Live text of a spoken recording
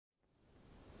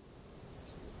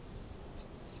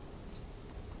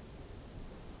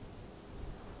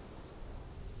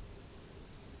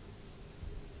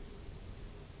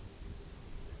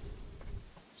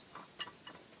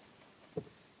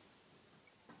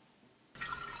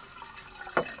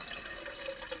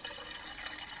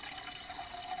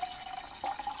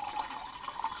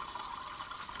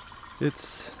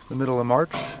It's the middle of March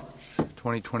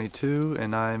 2022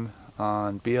 and I'm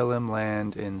on BLM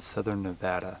land in southern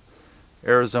Nevada.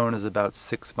 Arizona is about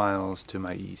 6 miles to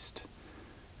my east.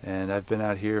 And I've been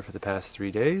out here for the past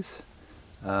 3 days.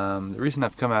 The reason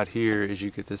I've come out here is you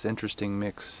get this interesting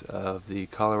mix of the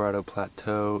Colorado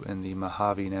Plateau and the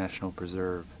Mojave National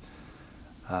Preserve.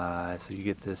 So you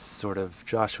get this sort of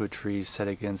Joshua trees set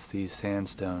against the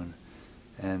sandstone.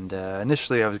 And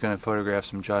initially I was going to photograph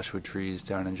some Joshua trees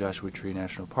down in Joshua Tree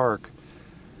National Park,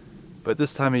 but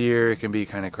this time of year it can be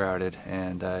kind of crowded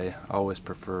and I always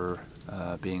prefer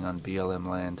being on BLM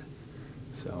land.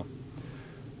 So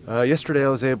yesterday I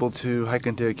was able to hike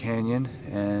into a canyon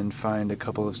and find a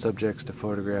couple of subjects to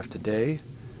photograph today.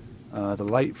 The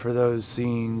light for those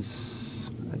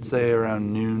scenes, I'd say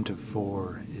around noon to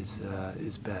 4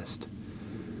 is best.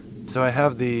 So I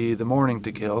have the morning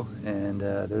to kill, and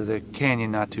there's a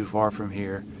canyon not too far from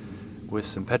here with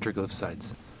some petroglyph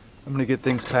sites. I'm going to get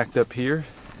things packed up here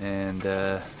and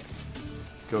go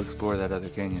explore that other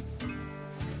canyon.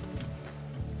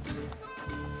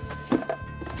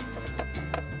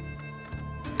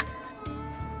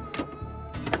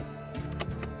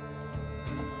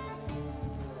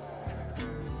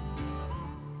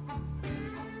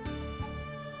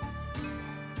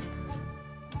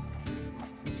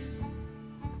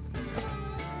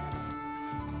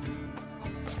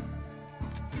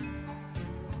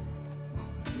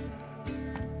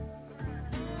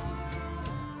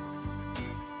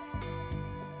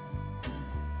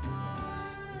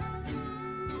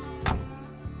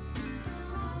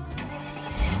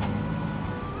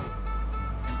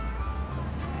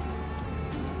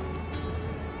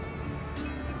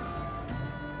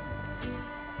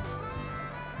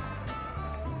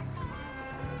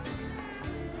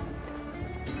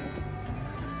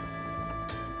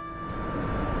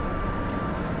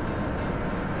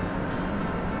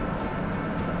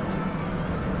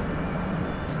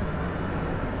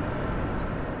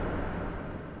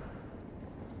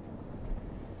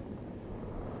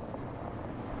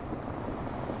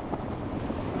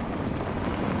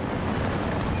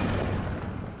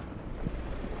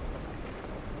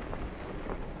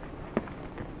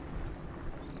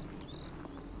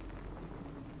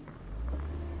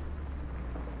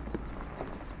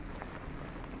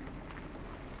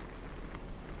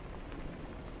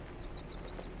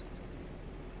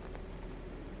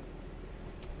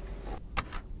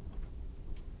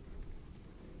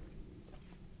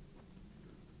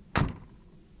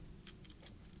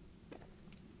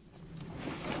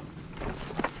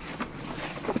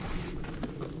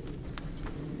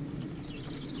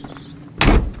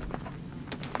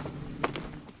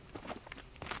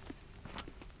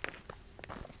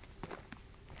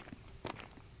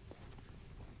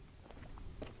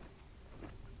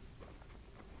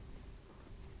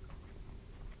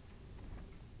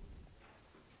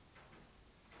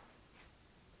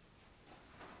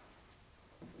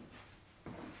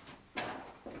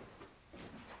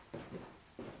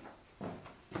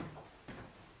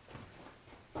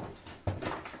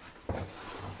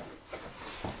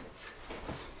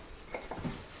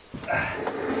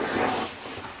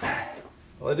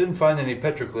 Well, I didn't find any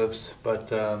petroglyphs,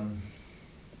 but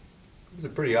it was a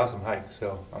pretty awesome hike,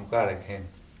 so I'm glad I came.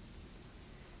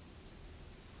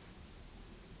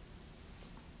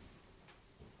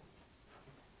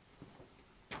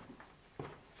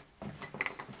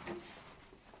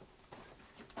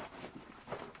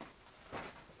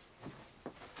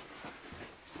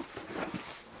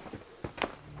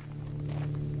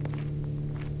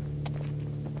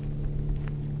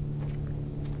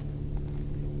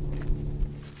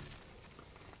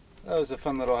 That was a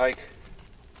fun little hike.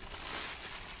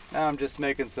 Now I'm just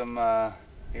making some, I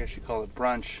guess you call it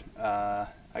brunch. I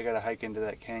gotta hike into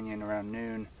that canyon around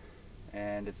noon,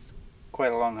 and it's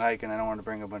quite a long hike and I don't want to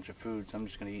bring a bunch of food, so I'm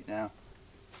just gonna eat now.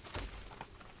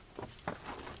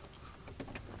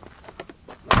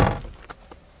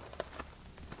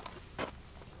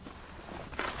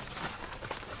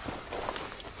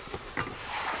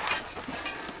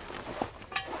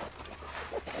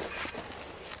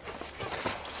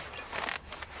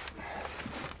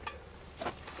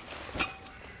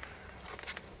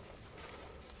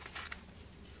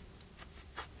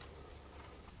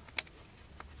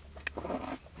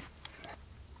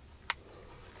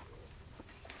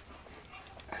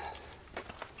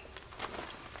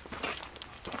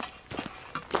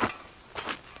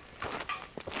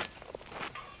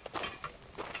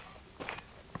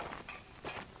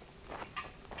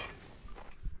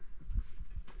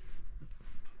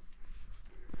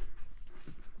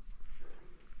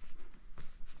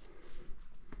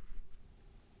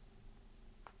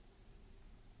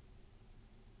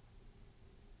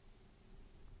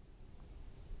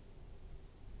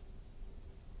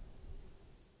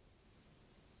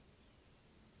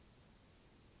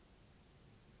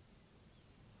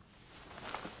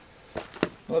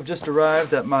 Well, I've just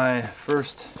arrived at my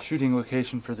first shooting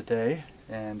location for the day,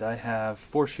 and I have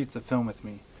 4 sheets of film with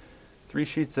me. 3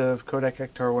 sheets of Kodak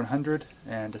Ektar 100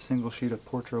 and a single sheet of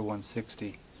Portra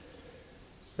 160.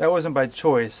 That wasn't by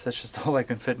choice, that's just all I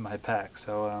can fit in my pack,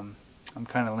 so I'm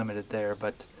kind of limited there.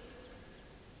 But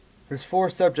there's 4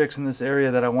 subjects in this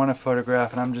area that I want to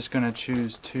photograph, and I'm just going to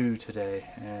choose 2 today,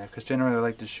 because generally I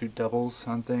like to shoot doubles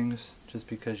on things, just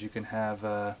because you can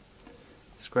have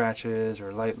scratches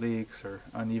or light leaks or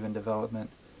uneven development.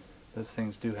 Those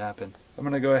things do happen. I'm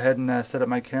going to go ahead and set up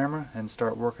my camera and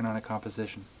start working on a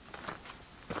composition.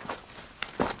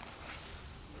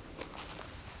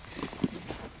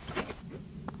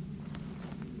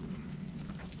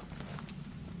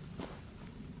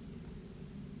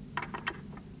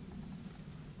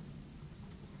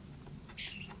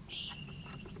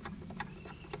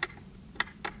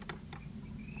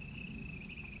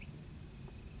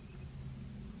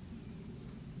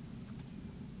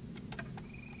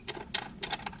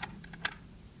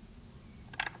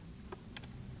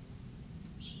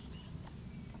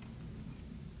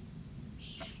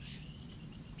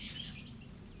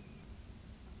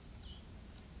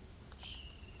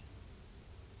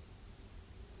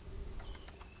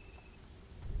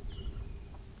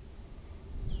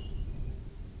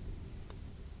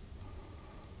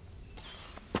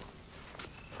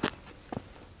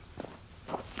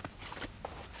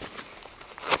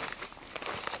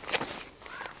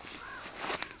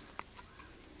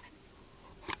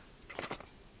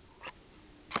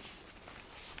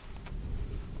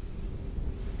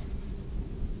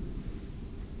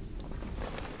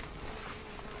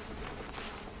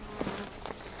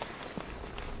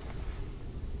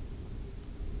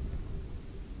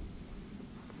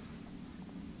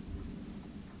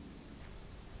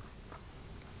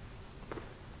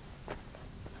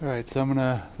 Alright, so I'm going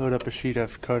to load up a sheet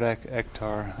of Kodak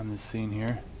Ektar on this scene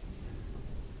here.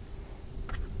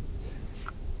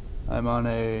 I'm on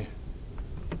a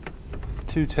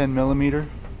 210mm.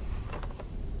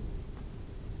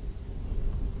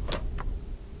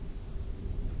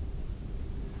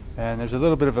 And there's a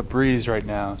little bit of a breeze right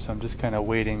now, so I'm just kind of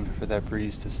waiting for that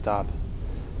breeze to stop.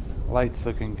 Light's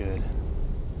looking good.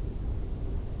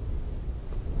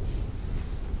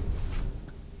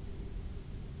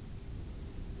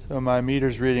 So my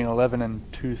meter's reading 11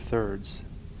 2/3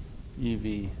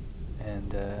 EV,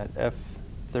 and at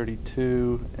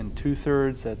f32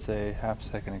 2/3, that's a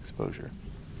half-second exposure.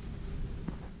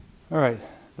 Alright,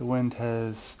 the wind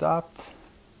has stopped.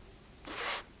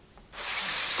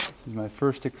 This is my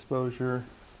first exposure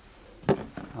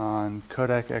on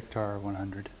Kodak Ektar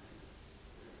 100.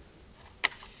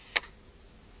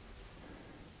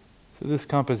 So this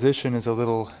composition is a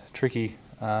little tricky.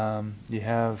 You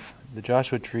have the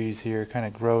Joshua trees here kind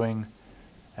of growing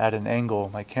at an angle.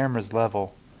 My camera's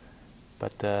level,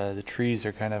 but the trees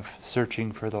are kind of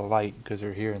searching for the light because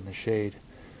they're here in the shade.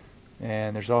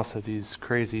 And there's also these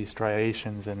crazy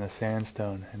striations in the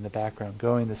sandstone in the background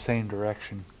going the same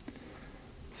direction.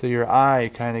 So your eye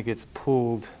kind of gets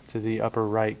pulled to the upper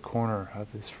right corner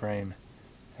of this frame.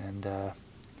 And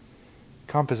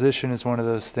composition is one of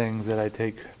those things that I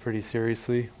take pretty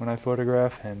seriously when I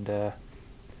photograph, and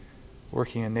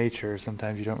working in nature,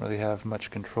 sometimes you don't really have much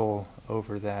control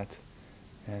over that,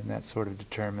 and that sort of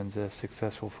determines a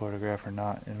successful photograph or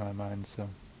not in my mind. So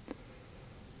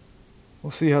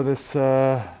we'll see how this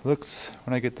looks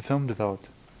when I get the film developed.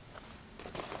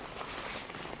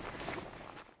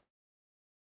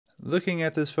 Looking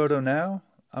at this photo now,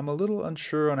 I'm a little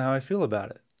unsure on how I feel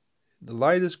about it. The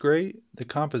light is great, the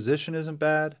composition isn't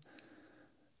bad,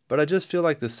 but I just feel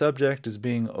like the subject is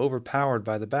being overpowered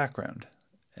by the background,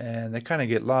 and they kind of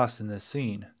get lost in this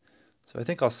scene. So I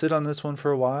think I'll sit on this one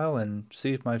for a while and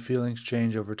see if my feelings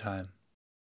change over time.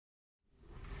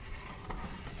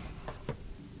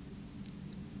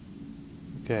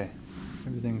 Okay,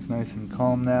 everything's nice and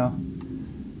calm now.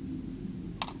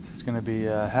 This is going to be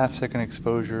a half-second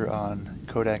exposure on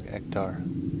Kodak Ektar.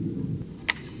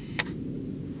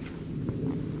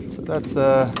 So that's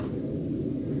the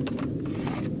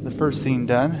first scene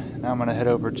done. Now I'm going to head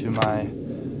over to my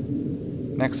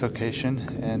next location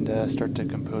and start to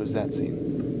compose that scene.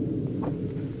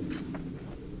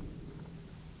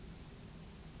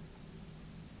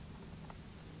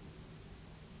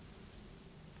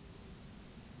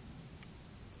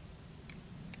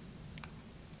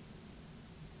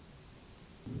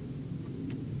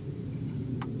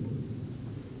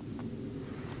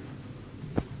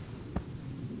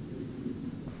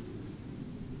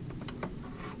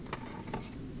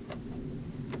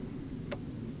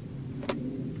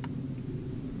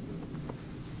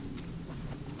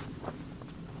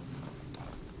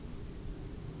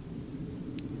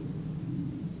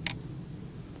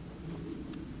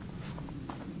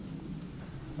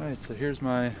 Alright, so here's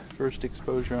my first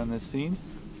exposure on this scene.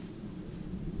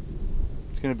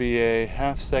 It's going to be a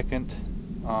half second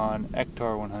on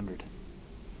Hectar 100.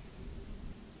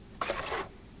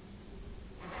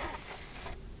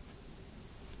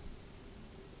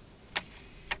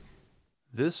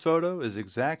 This photo is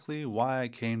exactly why I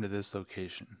came to this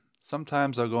location.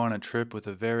 Sometimes I'll go on a trip with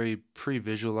a very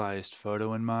pre-visualized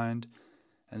photo in mind,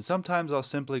 and sometimes I'll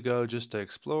simply go just to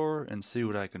explore and see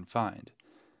what I can find.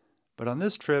 But on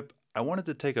this trip, I wanted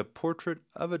to take a portrait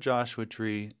of a Joshua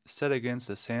tree set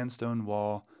against a sandstone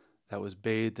wall that was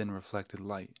bathed in reflected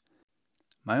light.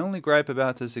 My only gripe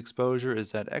about this exposure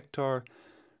is that Hectar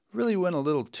really went a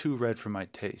little too red for my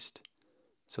taste.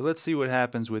 So let's see what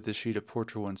happens with this sheet of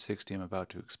Portrait 160 I'm about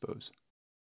to expose.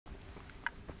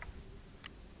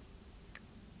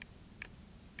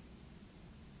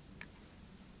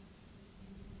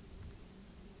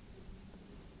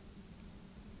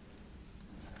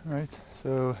 Alright,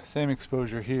 so same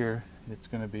exposure here. It's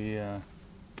going to be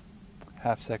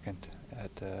half second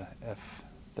at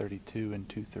f32 and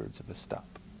 2/3 of a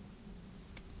stop.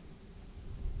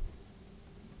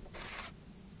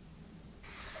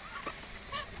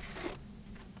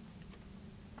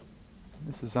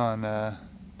 This is on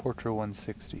Portrait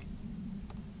 160.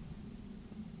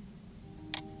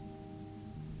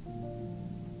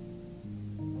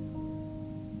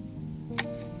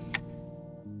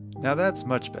 Now that's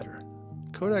much better.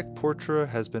 Kodak Portra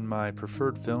has been my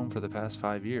preferred film for the past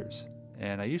 5 years,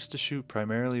 and I used to shoot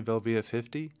primarily Velvia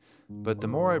 50, but the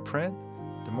more I print,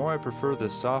 the more I prefer the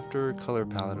softer color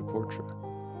palette of Portra.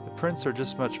 The prints are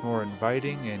just much more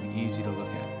inviting and easy to look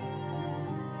at.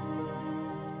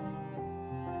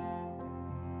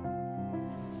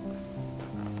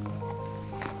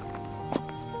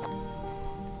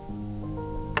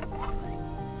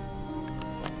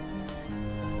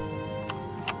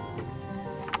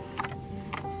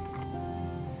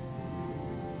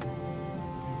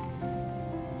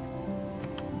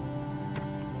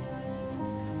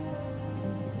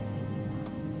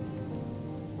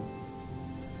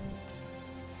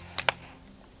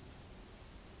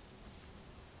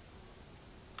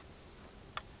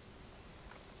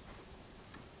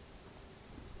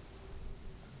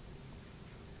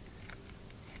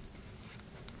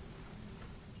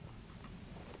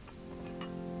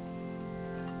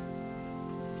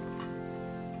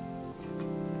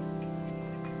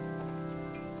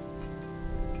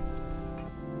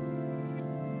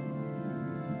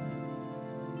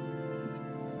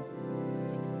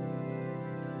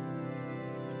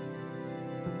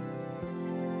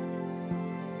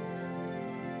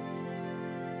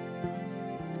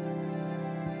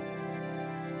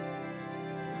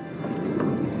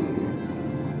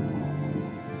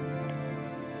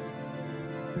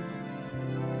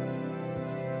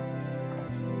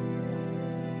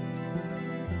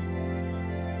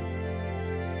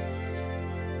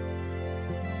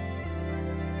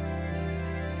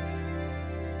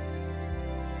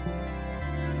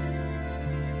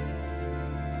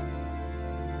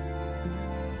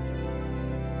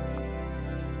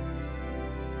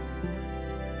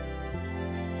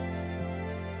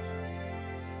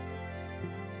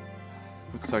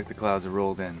 Looks like the clouds have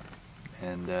rolled in,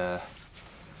 and the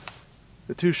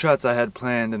 2 shots I had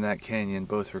planned in that canyon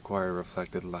both require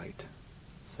reflected light,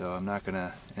 so I'm not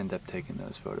gonna end up taking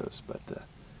those photos. But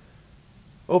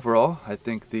overall, I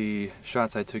think the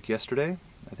shots I took yesterday,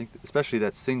 I think especially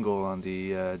that single on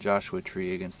the Joshua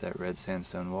tree against that red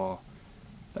sandstone wall,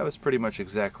 that was pretty much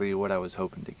exactly what I was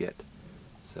hoping to get.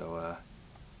 So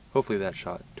hopefully that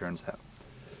shot turns out.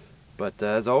 But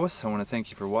as always, I want to thank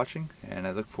you for watching, and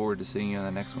I look forward to seeing you on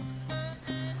the next one.